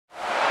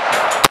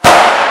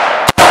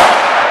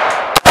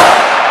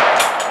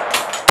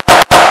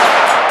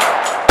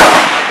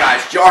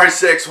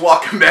JH6,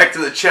 welcome back to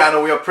the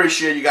channel. We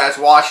appreciate you guys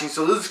watching.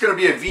 So this is going to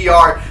be a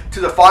VR to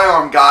the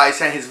firearm guys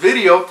and his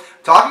video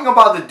talking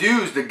about the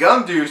dudes, the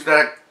gun dudes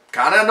that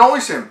kind of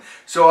annoys him.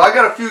 So I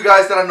got a few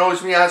guys that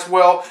annoys me as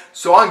well,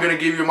 so I'm going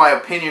to give you my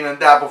opinion on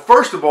that. But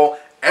first of all,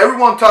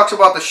 everyone talks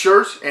about the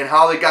shirts and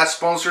how they got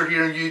sponsored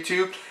here on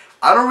YouTube.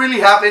 I don't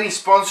really have any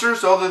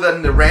sponsors other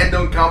than the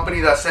random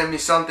company that sent me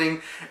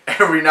something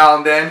every now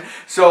and then.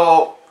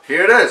 So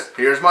here it is.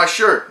 Here's my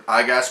shirt.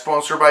 I got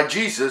sponsored by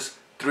Jesus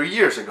 3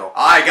 years ago.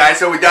 Alright guys,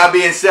 so with that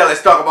being said,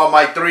 let's talk about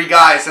my three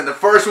guys. And the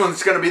first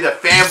one's going to be the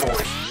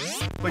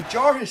fanboys. But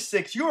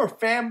JH6, you're a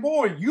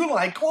fanboy. You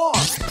like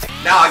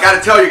Glock. Now I got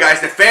to tell you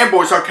guys, the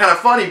fanboys are kind of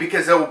funny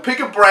because they will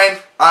pick a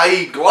brand,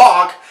 i.e.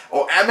 Glock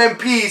or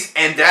MMPs,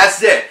 and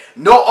that's it.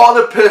 No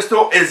other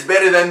pistol is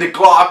better than the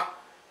Glock.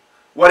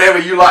 Whatever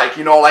you like,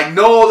 you know, like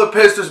no other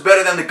pistol is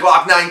better than the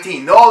Glock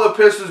 19. No other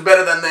pistol is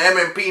better than the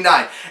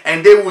MMP9.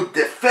 And they would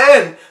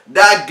defend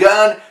that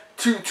gun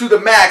to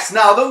the max.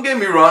 Now, don't get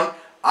me wrong.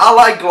 I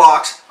like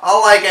Glocks, I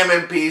like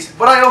MMPs,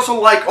 but I also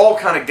like all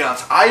kind of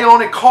guns. I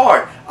own a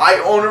car, I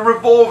own a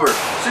revolver,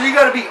 so you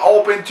gotta be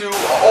open to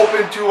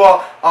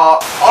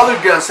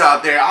other guns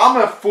out there.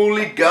 I'm a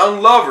fully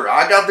gun lover.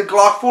 I got the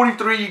Glock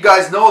 43, you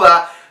guys know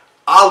that.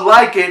 I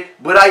like it,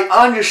 but I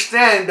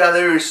understand that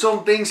there are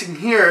some things in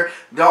here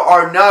that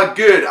are not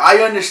good.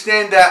 I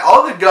understand that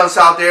other guns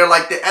out there,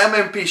 like the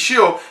MMP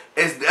Shield,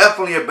 is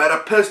definitely a better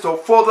pistol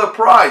for the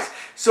price.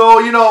 So,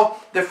 you know,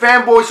 the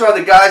fanboys are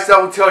the guys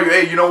that will tell you,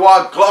 hey, you know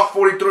what, Glock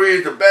 43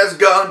 is the best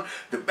gun,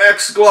 the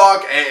best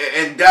Glock,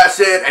 and that's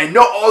it, and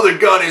no other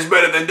gun is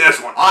better than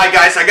this one. Alright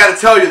guys, I gotta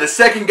tell you, the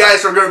second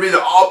guys are gonna be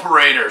the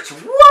operators.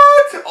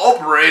 What?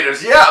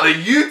 Operators? Yeah, the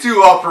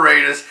YouTube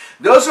operators.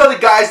 Those are the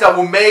guys that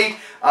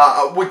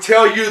would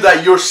tell you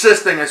that your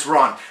system is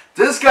run.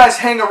 These guys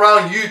hang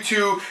around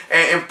YouTube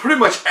and pretty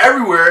much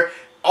everywhere,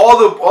 all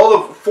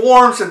the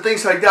forums and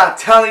things like that,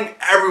 telling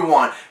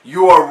everyone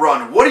you are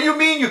run. What do you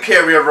mean you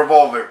carry a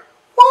revolver?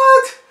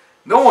 What?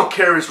 No one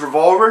carries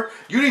revolver.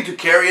 You need to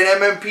carry an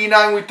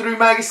MMP9 with 3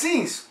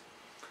 magazines.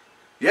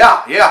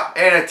 Yeah,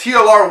 and a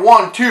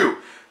TLR1 too.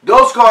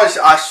 Those guys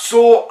are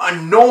so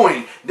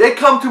annoying. They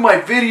come to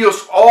my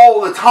videos all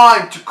the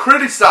time to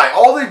criticize.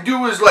 All they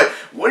do is like,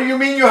 what do you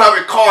mean you have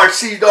a car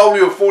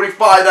CW45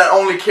 that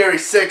only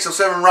carries 6 or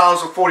 7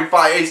 rounds of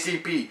 45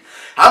 ACP?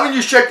 Haven't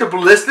you checked the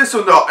ballistics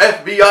on the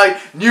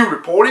FBI new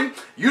reporting?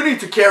 You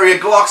need to carry a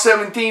Glock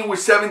 17 with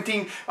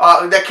 17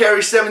 that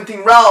carries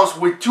 17 rounds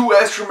with 2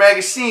 extra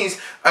magazines,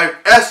 an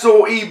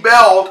SOE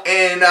belt,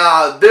 and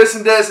this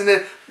and this and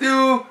this.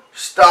 Dude,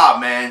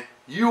 stop, man.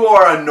 You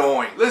are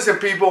annoying. Listen,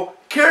 people,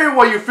 carry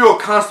what you feel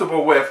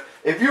comfortable with.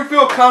 If you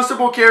feel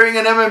comfortable carrying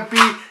an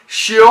MMP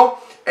Shield,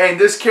 and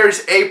this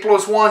carries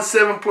 8+1,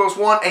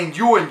 7+1, and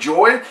you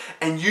enjoy it,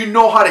 and you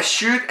know how to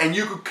shoot, and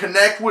you could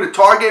connect with a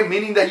target,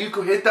 meaning that you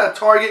could hit that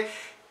target,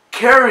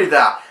 carry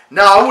that.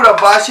 Now, I would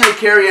advise you to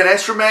carry an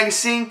extra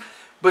magazine,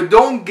 but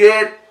don't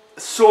get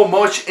so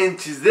much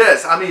into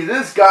this. I mean,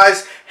 this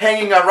guy's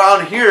hanging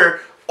around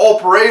here,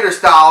 operator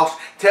styles,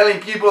 telling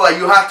people that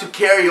you have to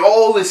carry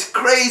all this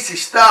crazy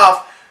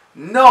stuff.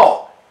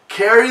 No.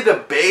 Carry the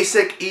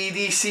basic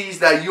EDCs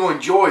that you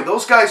enjoy.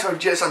 Those guys are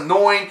just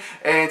annoying,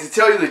 and to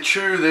tell you the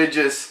truth, they're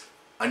just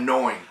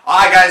annoying.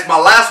 Alright guys, my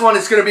last one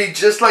is going to be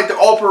just like the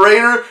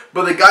operator,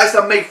 but the guys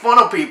that make fun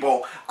of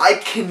people. I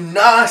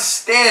cannot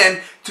stand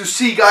to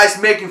see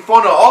guys making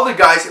fun of other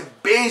guys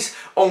based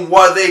on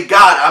what they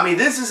got. I mean,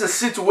 this is a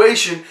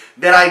situation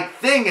that I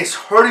think is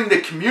hurting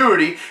the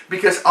community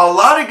because a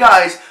lot of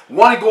guys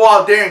want to go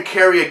out there and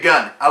carry a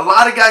gun. A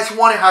lot of guys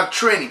want to have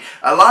training.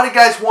 A lot of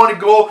guys want to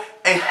go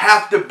and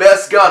have the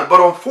best gun.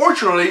 But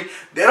unfortunately,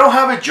 they don't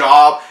have a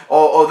job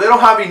or they don't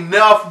have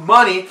enough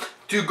money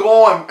to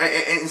go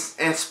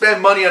and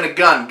spend money on a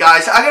gun.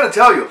 Guys, I gotta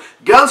tell you,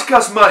 guns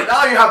cost money.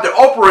 Now you have the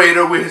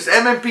operator with his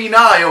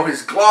MMP9 or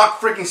his Glock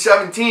freaking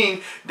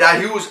 17 that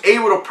he was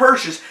able to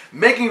purchase,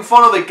 making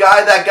fun of the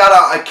guy that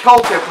got a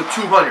Kel-Tip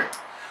for 200.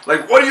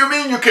 Like, what do you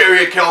mean you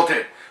carry a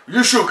Kel-Tip?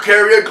 You should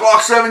carry a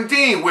Glock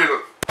 17 with,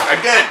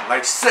 again,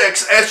 like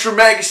 6 extra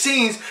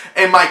magazines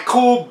and my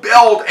cool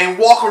belt and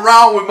walk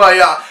around with my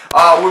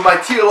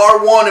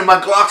TLR1 and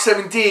my Glock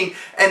 17,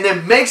 and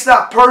then makes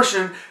that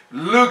person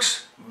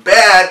looks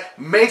bad,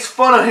 makes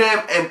fun of him,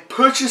 and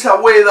pushes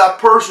away that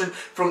person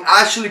from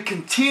actually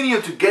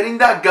continue to getting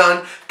that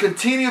gun,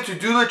 continue to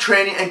do the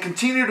training, and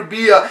continue to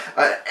be a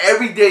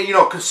everyday, you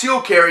know,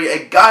 concealed carry,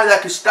 a guy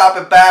that could stop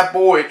a bad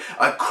boy,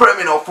 a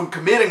criminal from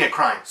committing a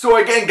crime. So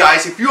again,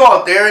 guys, if you're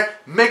out there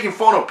making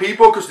fun of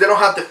people because they don't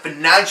have the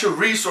financial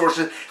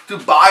resources to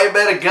buy a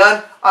better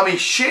gun, I mean,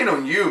 shit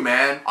on you,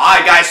 man.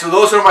 Alright guys, so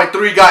those are my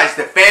three guys,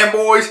 the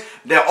fanboys,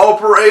 the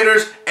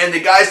operators, and the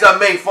guys that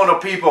make fun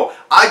of people.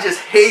 I just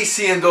hate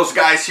seeing those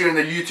guys here in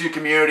the YouTube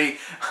community.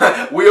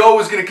 We're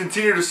always going to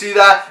continue to see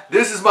that.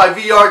 This is my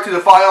VR to the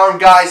firearm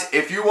guys.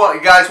 If you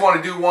guys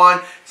want to do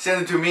one,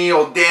 send it to me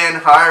or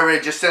Dan, however,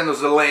 just send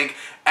us a link.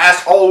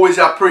 As always,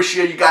 I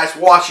appreciate you guys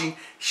watching.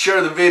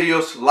 Share the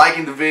videos,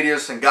 liking the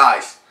videos, and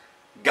guys,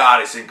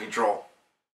 God is in control.